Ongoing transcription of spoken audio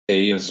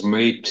Is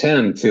May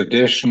 10th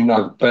edition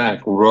of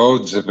Back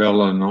Roads of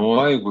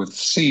Illinois with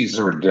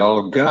Cesar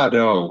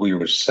Delgado. We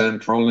were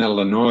Central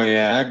Illinois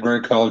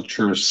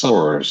agriculture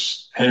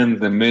source and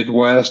the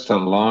Midwest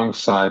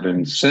alongside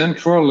in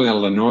Central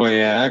Illinois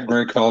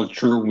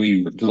agriculture.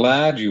 We're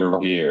glad you're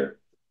here.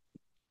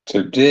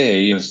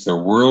 Today is the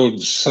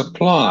world's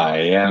supply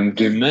and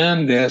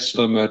demand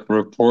estimate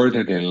report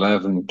at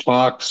 11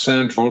 o'clock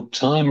Central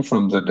Time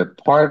from the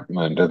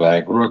Department of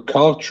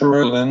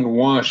Agriculture in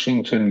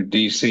Washington,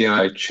 D.C.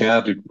 I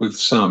chatted with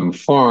some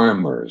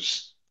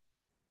farmers.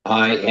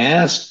 I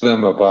asked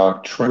them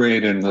about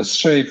trade in the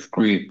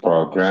Safegree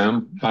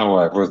program.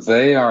 However,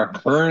 they are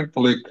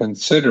currently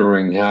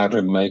considering how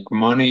to make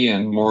money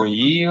and more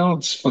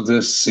yields for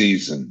this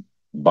season.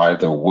 By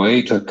the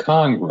way to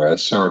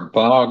Congress are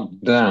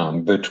bogged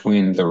down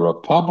between the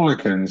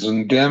Republicans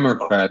and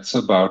Democrats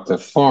about the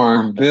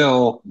Farm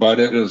Bill, but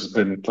it has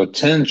been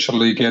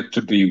potentially get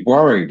to be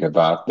worried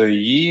about the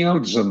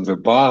yields and the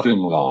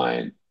bottom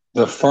line.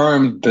 The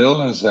Farm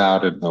Bill is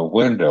out of the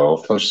window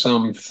for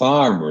some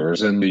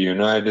farmers in the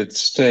United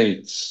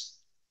States.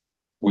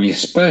 We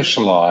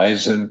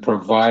specialize in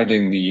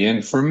providing the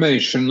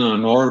information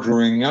on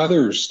ordering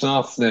other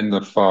stuff than the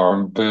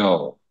Farm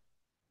Bill.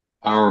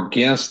 Our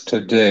guest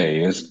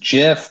today is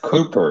Geoff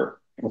Cooper.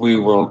 We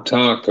will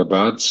talk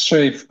about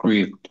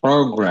Safegree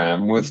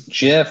program with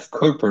Geoff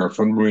Cooper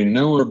from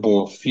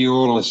Renewable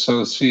Fuel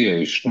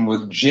Association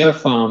with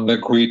Geoff on the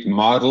GREET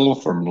model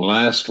from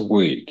last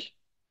week.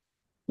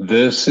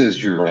 This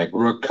is your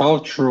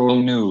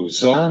agricultural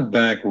news on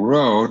Back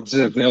Roads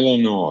of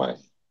Illinois.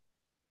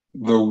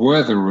 The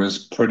weather is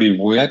pretty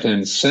wet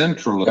in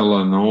central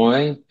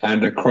Illinois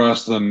and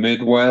across the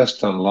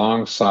Midwest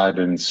alongside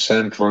in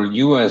central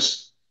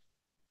U.S.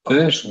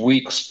 This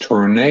week's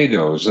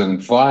tornadoes and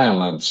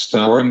violent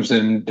storms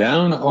in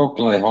down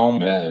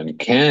Oklahoma and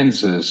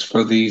Kansas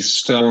for these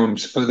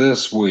storms for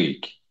this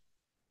week.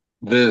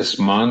 This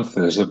month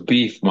is a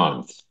beef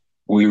month.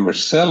 We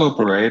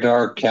celebrate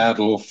our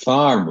cattle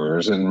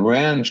farmers and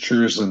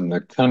ranchers in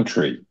the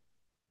country,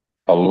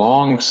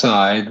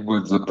 alongside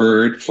with the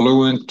bird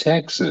flu in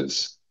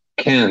Texas,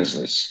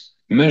 Kansas,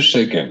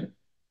 Michigan.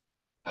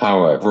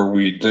 However,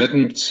 we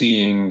didn't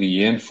seeing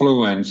the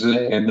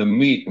influenza in the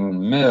meat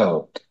and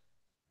milk.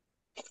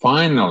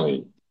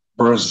 Finally,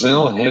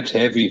 Brazil hit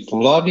heavy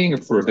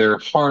flooding for their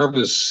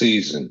harvest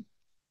season.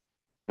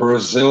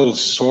 Brazil's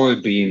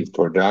soybean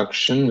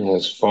production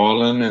has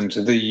fallen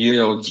into the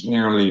yields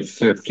nearly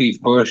 50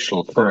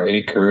 bushel per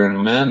acre in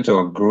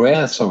Mato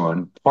Grosso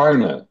and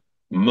Parna,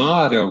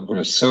 Mato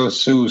Grosso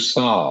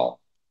Sul.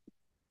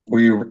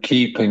 We're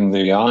keeping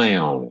the eye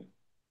on it.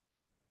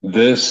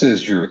 This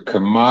is your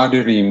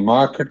commodity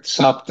markets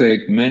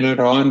update minute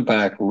on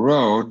Back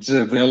Roads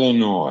of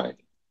Illinois.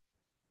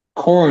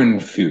 Corn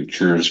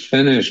futures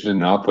finished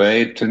in up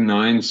 8 to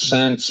 9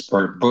 cents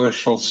per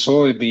bushel.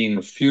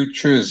 Soybean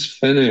futures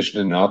finished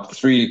in up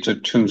 3 to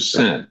 2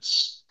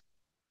 cents.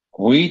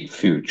 Wheat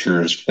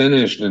futures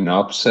finished in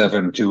up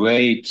 7 to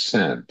 8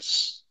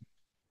 cents.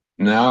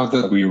 Now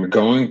that we were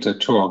going to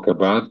talk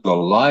about the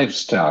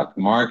livestock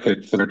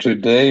market for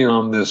today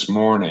on this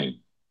morning.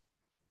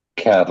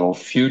 Cattle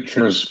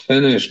futures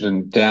finished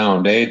in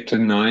down 8 to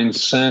 9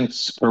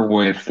 cents per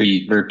weight.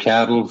 Feeder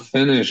cattle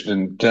finished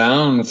in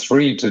down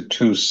 3 to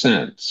 2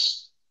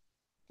 cents.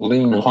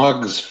 Lean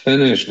hogs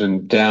finished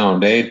in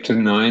down 8 to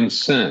 9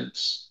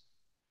 cents.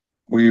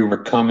 We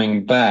were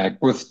coming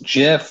back with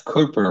Geoff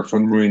Cooper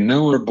from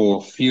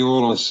Renewable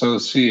Fuel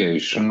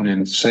Association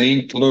in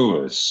St.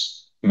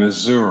 Louis,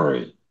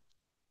 Missouri.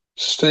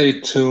 Stay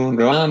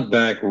tuned on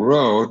Back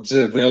Roads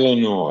of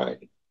Illinois.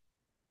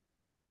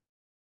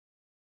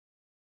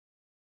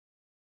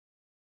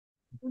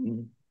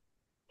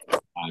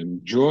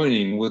 I'm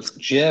joining with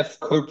Geoff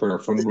Cooper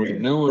from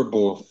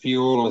Renewable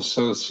Fuel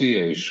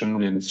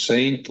Association in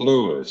St.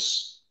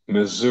 Louis,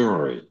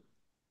 Missouri.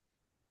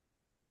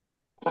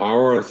 How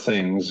are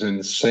things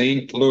in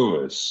St.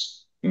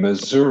 Louis,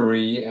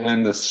 Missouri,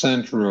 and the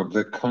center of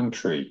the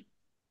country?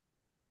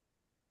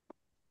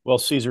 Well,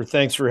 Cesar,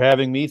 thanks for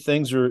having me.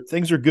 Things are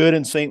good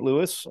in St.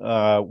 Louis.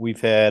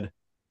 We've had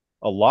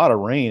a lot of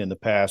rain in the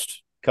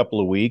past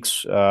couple of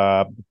weeks,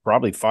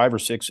 probably 5 or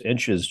 6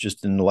 inches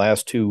just in the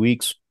last 2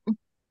 weeks.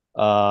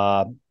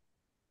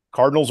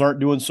 Cardinals aren't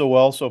doing so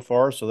well so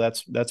far, so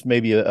that's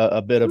maybe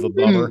a bit of a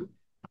bummer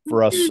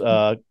for us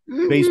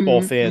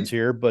baseball fans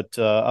here. But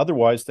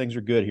otherwise, things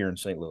are good here in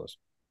St. Louis.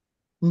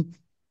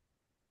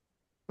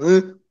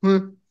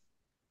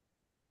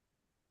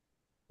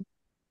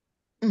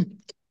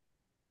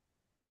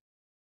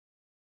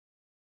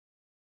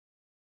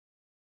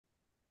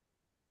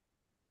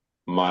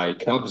 My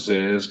Cubs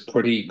is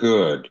pretty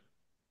good.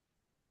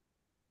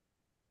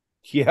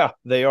 Yeah,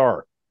 they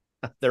are.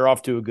 They're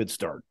off to a good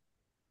start.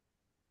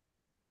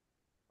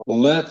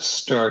 Let's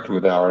start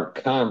with our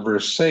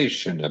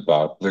conversation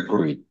about the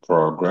GREET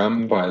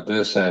program by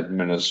this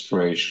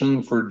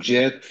administration for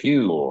jet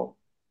fuel.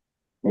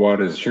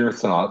 What is your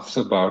thoughts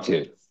about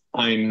it?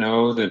 I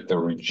know that the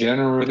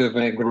regenerative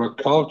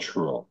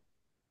agricultural,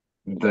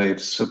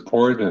 they've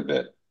supported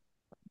it.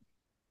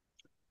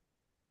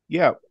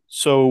 Yeah.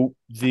 So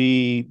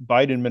the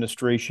Biden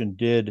administration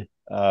did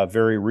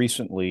very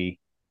recently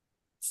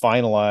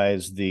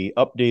finalize the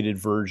updated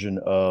version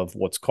of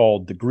what's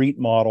called the GREET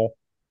model.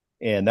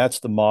 And that's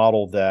the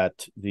model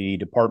that the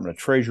Department of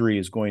Treasury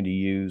is going to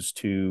use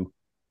to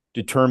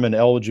determine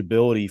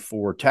eligibility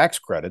for tax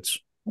credits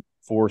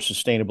for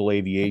sustainable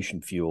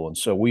aviation fuel. And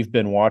so we've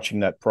been watching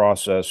that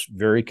process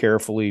very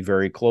carefully,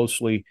 very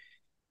closely.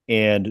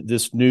 And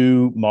this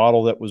new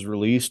model that was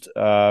released,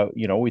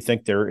 we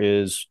think there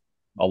is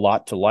a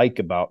lot to like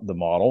about the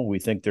model. We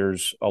think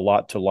there's a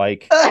lot to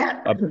like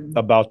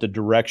about the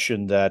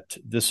direction that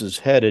this is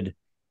headed.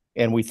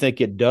 And we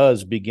think it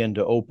does begin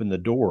to open the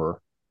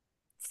door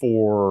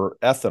for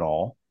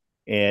ethanol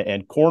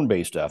and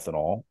corn-based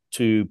ethanol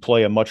to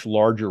play a much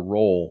larger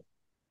role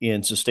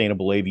in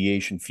sustainable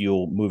aviation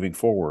fuel moving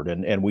forward.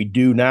 And we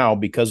do now,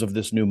 because of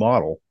this new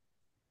model,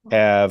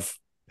 have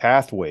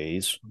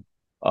pathways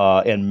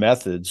and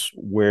methods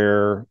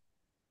where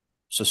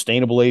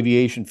sustainable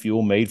aviation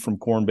fuel made from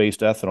corn-based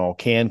ethanol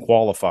can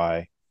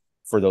qualify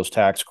for those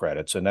tax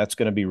credits. And that's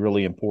going to be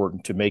really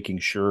important to making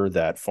sure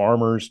that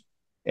farmers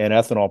and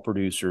ethanol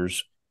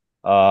producers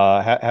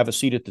have a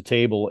seat at the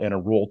table and a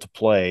role to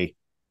play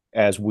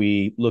as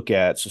we look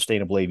at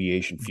sustainable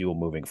aviation fuel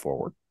moving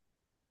forward.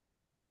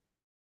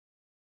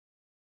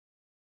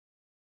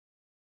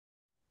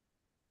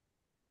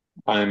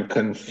 I'm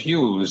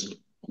confused.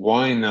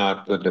 Why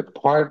not the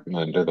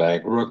Department of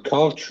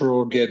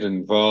Agriculture get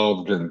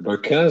involved in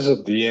because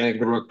of the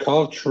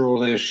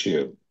agricultural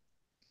issue?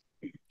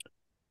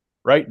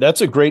 Right.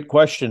 That's a great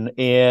question.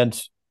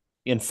 And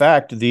in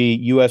fact, the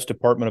U.S.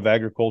 Department of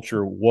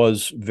Agriculture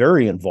was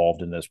very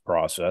involved in this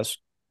process.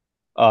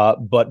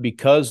 But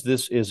because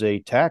this is a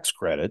tax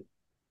credit,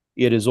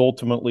 it is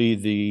ultimately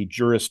the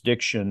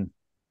jurisdiction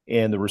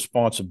and the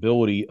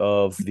responsibility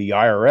of the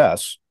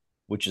IRS,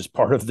 which is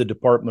part of the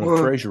Department of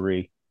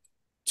Treasury,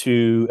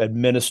 to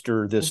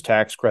administer this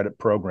tax credit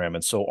program.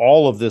 And so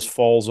all of this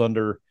falls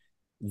under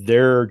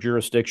their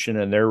jurisdiction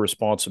and their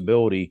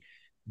responsibility.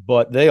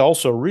 But they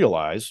also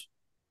realize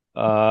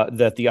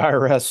that the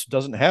IRS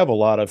doesn't have a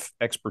lot of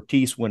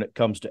expertise when it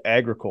comes to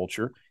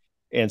agriculture.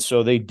 And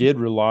so they did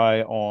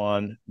rely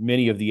on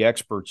many of the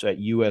experts at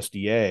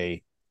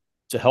USDA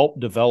to help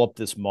develop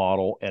this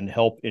model and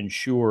help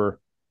ensure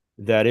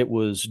that it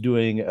was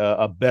doing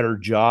a better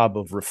job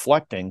of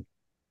reflecting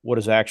what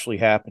is actually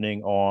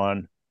happening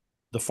on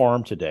the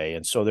farm today.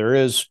 And so there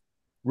is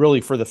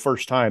really, for the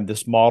first time,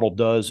 this model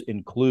does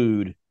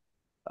include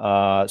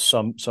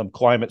some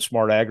climate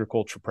smart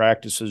agriculture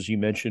practices. You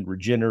mentioned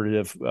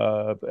regenerative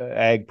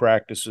ag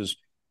practices,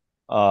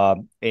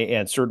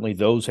 and certainly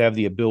those have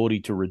the ability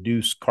to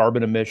reduce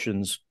carbon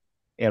emissions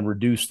and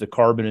reduce the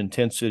carbon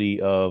intensity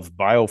of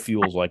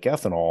biofuels like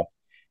ethanol.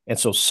 And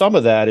so some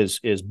of that is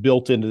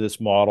built into this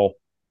model.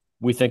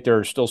 We think there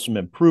are still some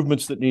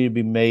improvements that need to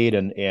be made,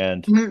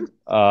 and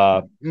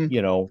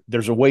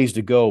there's a ways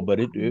to go, but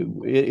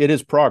it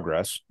is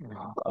progress.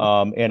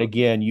 And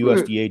again,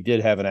 USDA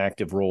did have an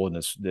active role in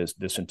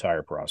this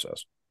entire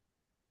process.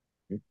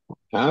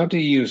 How do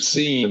you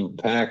see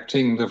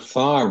impacting the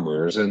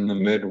farmers in the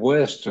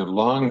Midwest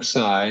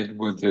alongside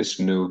with this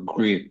new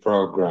GREET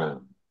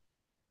program?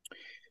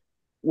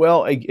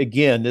 Well,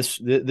 again, this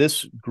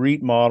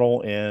GREET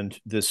model and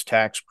this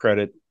tax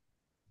credit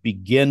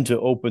begin to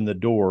open the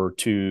door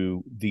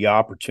to the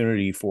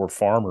opportunity for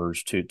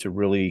farmers to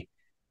really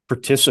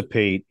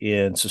participate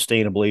in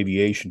sustainable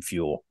aviation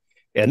fuel.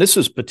 And this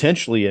is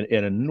potentially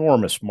an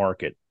enormous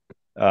market.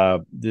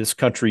 This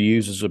country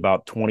uses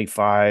about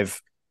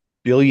 25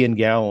 billion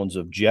gallons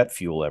of jet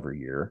fuel every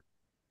year.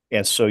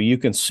 And so you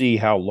can see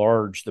how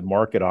large the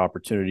market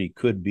opportunity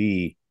could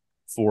be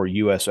for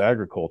U.S.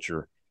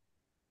 agriculture.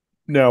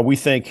 Now, we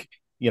think,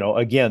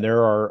 again,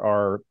 there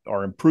are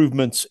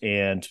improvements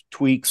and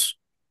tweaks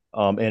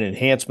and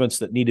enhancements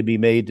that need to be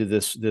made to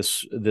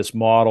this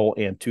model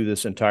and to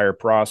this entire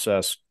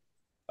process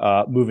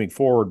moving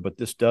forward. But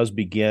this does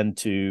begin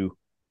to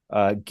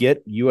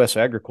get U.S.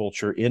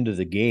 agriculture into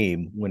the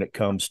game when it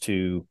comes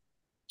to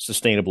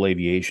sustainable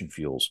aviation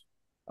fuels.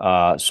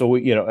 So,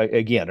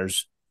 again,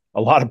 there's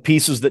a lot of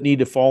pieces that need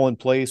to fall in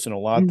place and a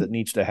lot that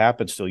needs to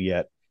happen still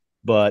yet.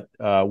 But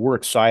we're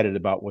excited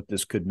about what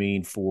this could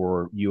mean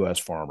for U.S.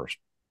 farmers.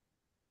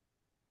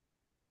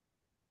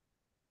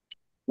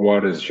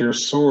 What is your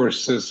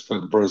sources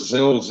for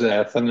Brazil's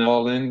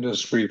ethanol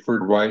industry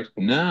for right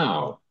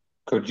now?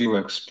 Could you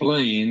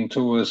explain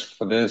to us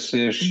for this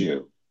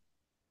issue?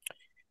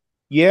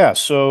 Yeah.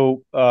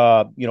 So,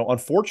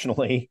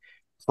 unfortunately,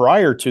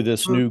 prior to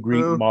this new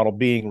GREET model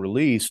being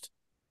released,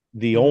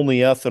 the only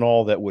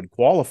ethanol that would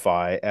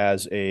qualify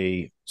as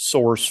a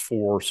source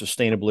for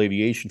sustainable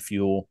aviation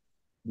fuel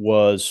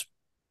was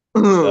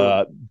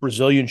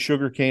Brazilian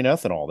sugarcane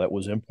ethanol that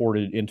was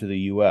imported into the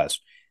U.S.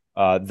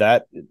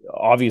 That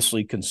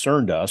obviously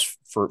concerned us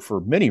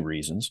for many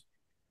reasons.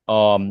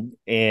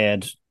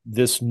 And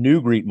this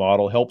new GREET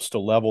model helps to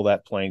level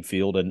that playing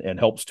field and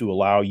helps to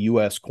allow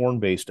U.S.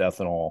 corn-based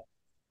ethanol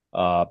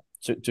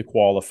to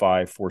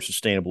qualify for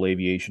sustainable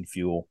aviation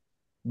fuel.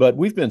 But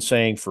we've been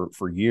saying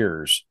for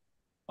years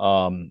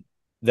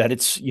that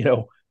it's,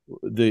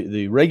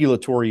 the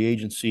regulatory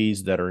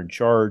agencies that are in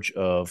charge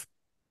of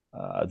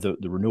the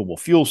renewable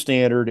fuel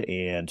standard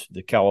and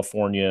the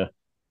California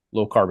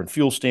low carbon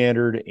fuel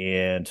standard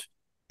and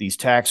these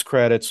tax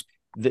credits,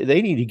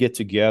 they need to get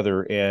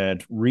together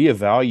and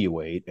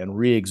reevaluate and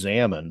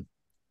reexamine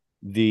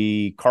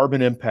the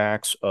carbon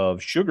impacts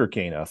of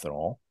sugarcane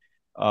ethanol,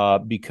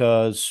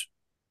 because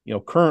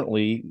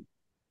currently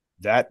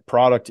that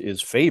product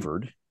is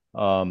favored,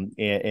 and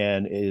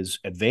is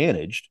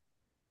advantaged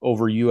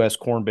over U.S.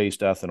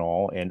 corn-based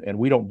ethanol, and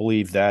we don't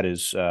believe that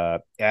is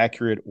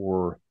accurate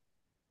or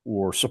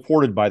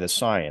supported by the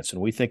science.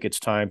 And we think it's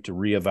time to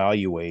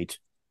reevaluate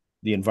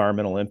the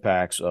environmental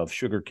impacts of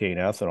sugarcane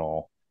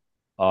ethanol.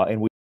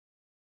 And we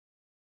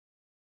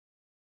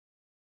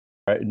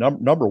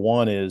number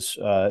one is,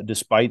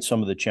 despite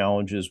some of the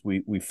challenges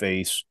we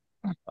face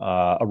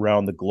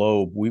around the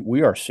globe,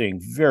 we are seeing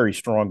very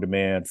strong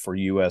demand for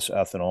U.S.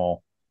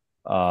 ethanol,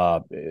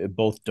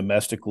 both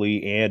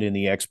domestically and in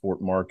the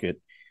export market.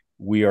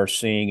 We are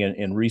seeing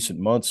in recent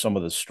months some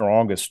of the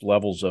strongest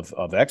levels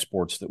of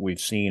exports that we've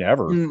seen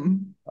ever.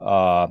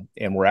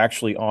 And we're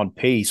actually on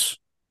pace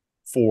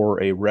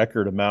for a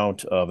record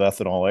amount of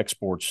ethanol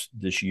exports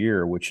this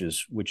year, which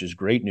is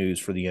great news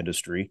for the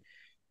industry,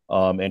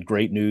 and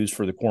great news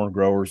for the corn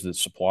growers that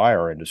supply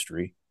our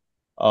industry.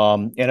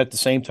 And at the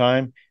same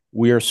time,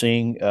 we are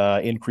seeing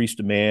increased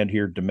demand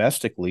here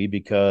domestically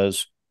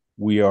because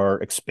we are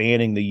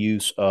expanding the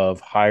use of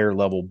higher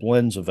level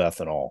blends of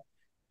ethanol,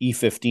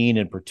 E15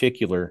 in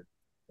particular,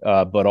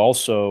 but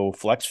also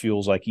flex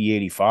fuels like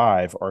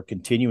E85 are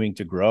continuing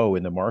to grow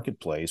in the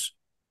marketplace.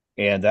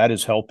 And that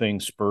is helping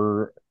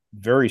spur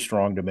very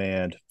strong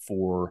demand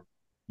for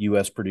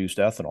U.S. produced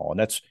ethanol. And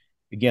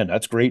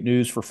that's great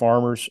news for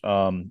farmers.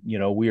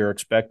 We are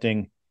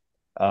expecting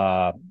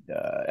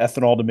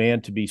ethanol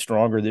demand to be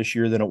stronger this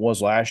year than it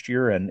was last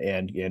year,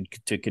 and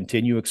to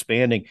continue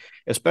expanding,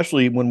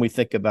 especially when we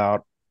think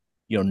about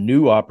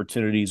new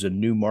opportunities and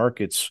new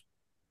markets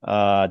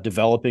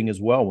developing as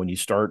well. When you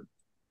start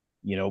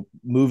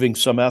moving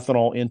some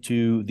ethanol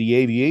into the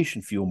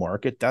aviation fuel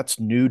market, that's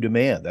new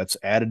demand, that's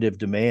additive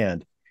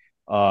demand,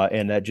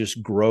 and that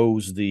just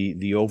grows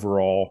the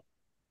overall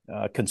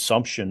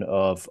consumption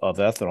of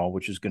ethanol,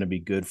 which is going to be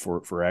good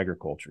for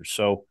agriculture.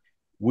 So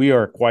we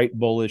are quite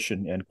bullish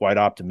and quite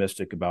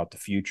optimistic about the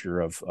future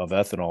of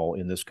ethanol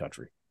in this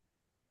country.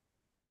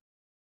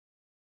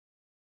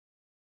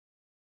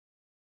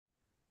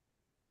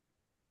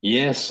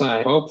 Yes,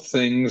 I hope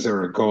things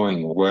are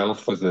going well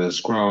for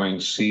this growing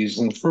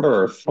season for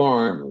our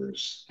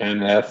farmers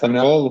and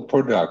ethanol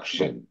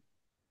production.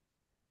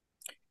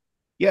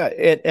 Yeah,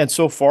 and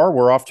so far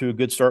we're off to a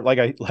good start.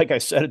 Like I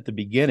said at the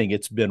beginning,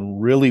 it's been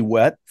really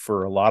wet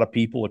for a lot of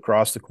people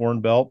across the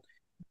Corn Belt,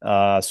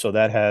 so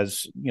that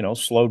has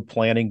slowed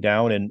planting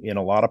down in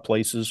a lot of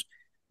places.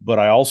 But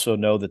I also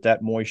know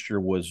that moisture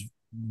was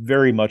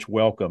very much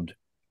welcomed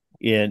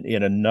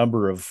in a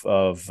number of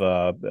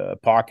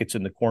pockets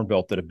in the Corn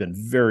Belt that have been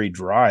very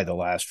dry the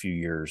last few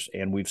years,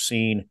 and we've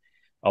seen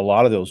a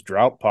lot of those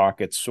drought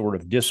pockets sort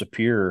of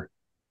disappear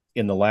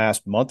in the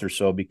last month or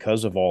so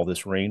because of all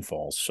this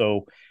rainfall.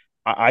 So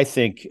I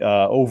think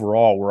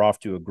overall we're off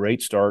to a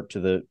great start to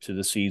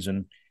the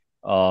season.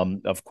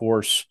 Of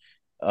course,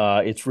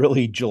 it's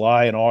really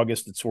July and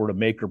August that sort of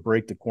make or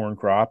break the corn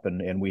crop,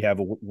 and we have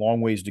a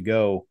long ways to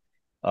go.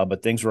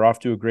 But things are off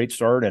to a great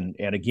start, and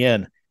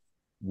again,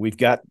 we've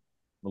got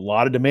a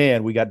lot of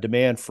demand. We got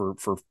demand for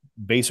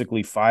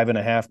basically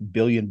 5.5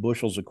 billion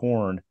bushels of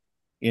corn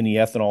in the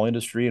ethanol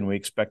industry, and we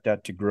expect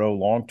that to grow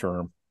long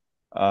term.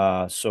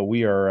 So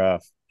we're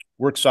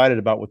excited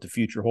about what the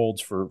future holds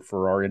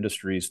for our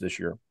industries this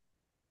year.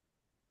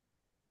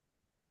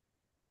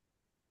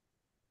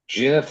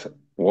 Geoff,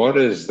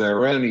 is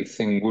there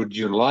anything would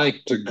you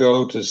like to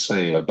go to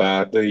say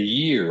about the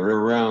year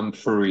around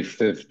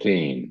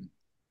 315?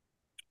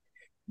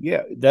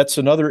 Yeah, that's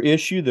another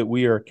issue that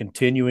we are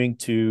continuing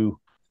to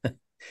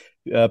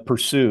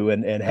pursue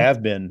and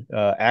have been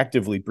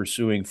actively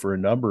pursuing for a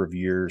number of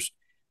years.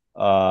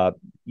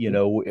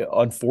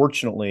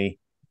 Unfortunately,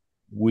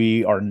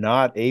 we are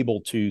not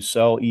able to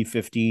sell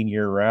E15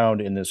 year round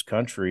in this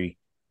country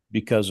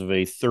because of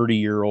a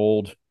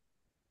 30-year-old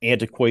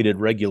antiquated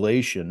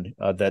regulation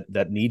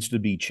that needs to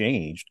be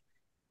changed.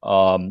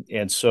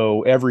 And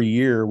so every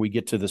year we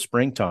get to the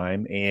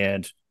springtime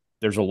and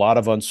there's a lot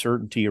of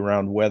uncertainty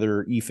around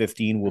whether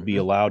E15 will be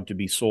allowed to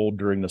be sold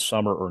during the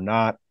summer or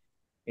not.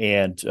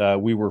 And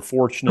we were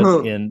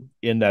fortunate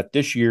in that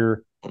this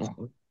year,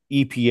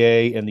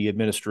 EPA and the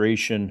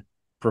administration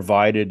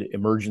provided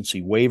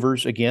emergency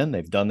waivers again.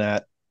 They've done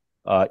that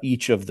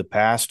each of the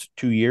past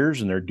 2 years,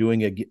 and they're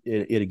doing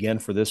it again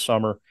for this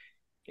summer.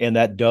 And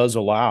that does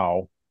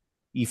allow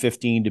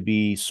E15 to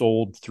be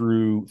sold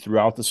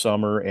throughout the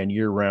summer and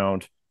year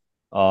round,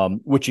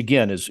 which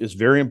again is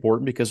very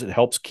important because it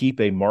helps keep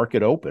a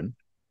market open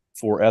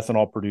for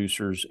ethanol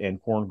producers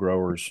and corn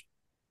growers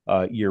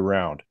year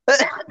round.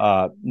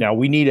 Now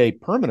we need a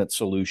permanent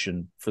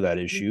solution for that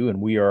issue,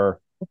 and we are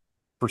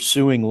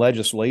pursuing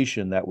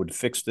legislation that would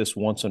fix this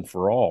once and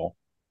for all.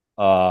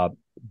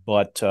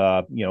 But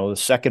the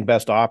second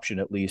best option,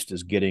 at least,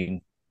 is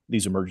getting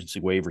these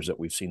emergency waivers that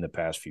we've seen the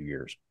past few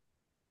years.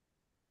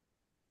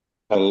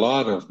 A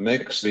lot of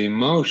mixed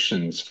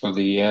emotions for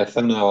the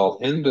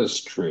ethanol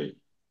industry.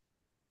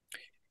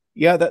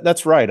 Yeah,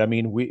 that's right. I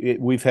mean,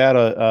 we've had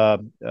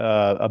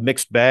a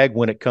mixed bag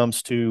when it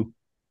comes to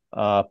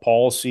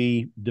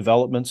policy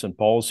developments and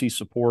policy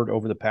support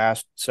over the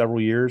past several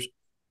years.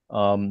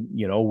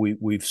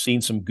 We've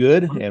seen some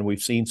good and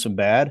we've seen some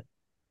bad,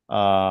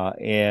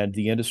 and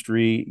the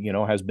industry,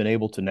 has been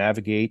able to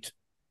navigate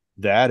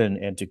that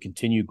and to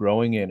continue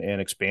growing and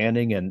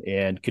expanding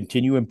and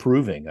continue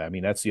improving. I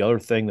mean, that's the other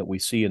thing that we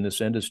see in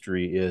this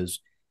industry is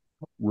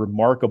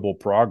remarkable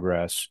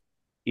progress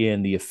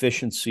in the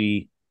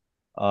efficiency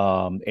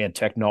and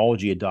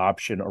technology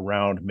adoption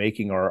around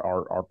making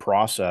our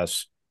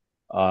process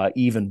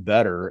even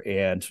better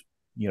and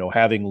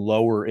having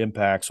lower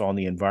impacts on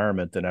the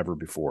environment than ever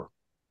before.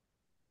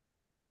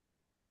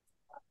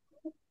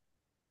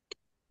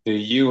 Do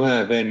you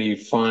have any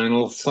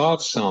final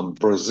thoughts on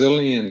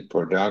Brazilian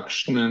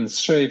production and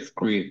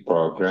safeguard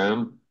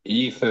program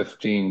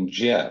E15,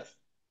 Geoff?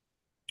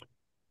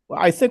 Well,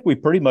 I think we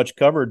pretty much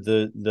covered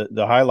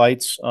the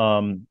highlights.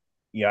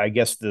 I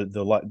guess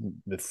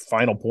the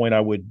final point I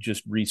would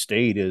just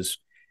restate is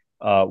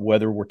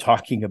whether we're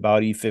talking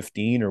about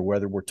E15 or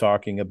whether we're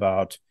talking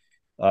about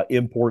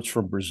imports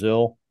from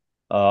Brazil,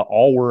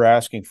 all we're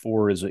asking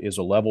for is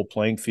a level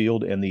playing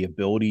field and the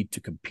ability to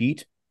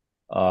compete.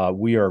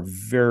 We are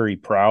very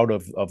proud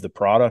of the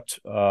product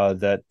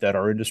that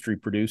our industry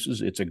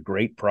produces. It's a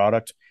great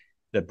product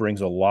that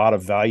brings a lot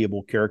of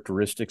valuable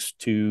characteristics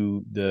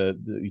to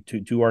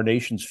to our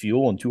nation's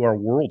fuel and to our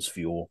world's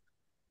fuel.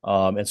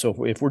 And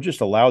so if we're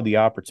just allowed the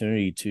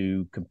opportunity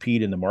to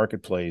compete in the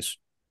marketplace,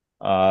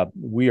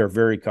 we are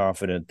very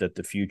confident that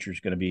the future is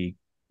going to be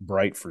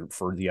bright for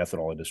the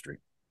ethanol industry.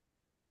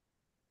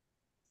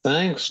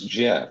 Thanks,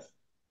 Geoff.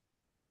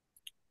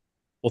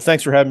 Well,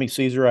 thanks for having me,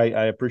 Cesar.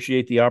 I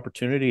appreciate the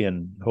opportunity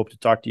and hope to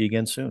talk to you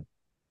again soon.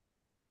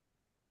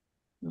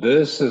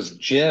 This is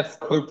Geoff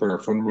Cooper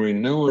from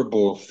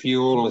Renewable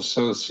Fuel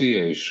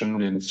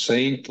Association in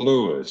St.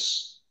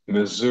 Louis,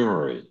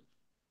 Missouri.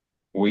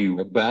 We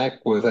are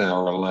back with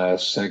our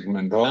last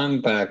segment on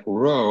back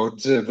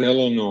roads of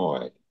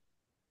Illinois.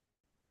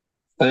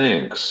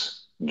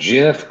 Thanks,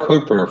 Geoff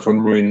Cooper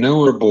from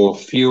Renewable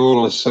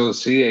Fuel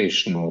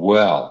Association.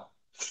 Well,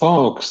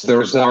 folks,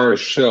 there's our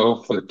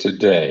show for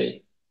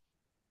today.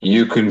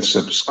 You can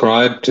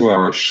subscribe to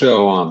our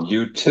show on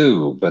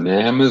YouTube and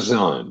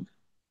Amazon.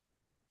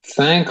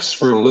 Thanks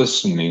for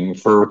listening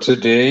for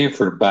today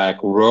for Back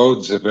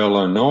Roads of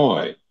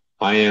Illinois.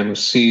 I am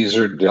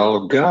Cesar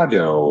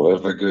Delgado.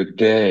 Have a good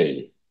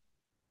day.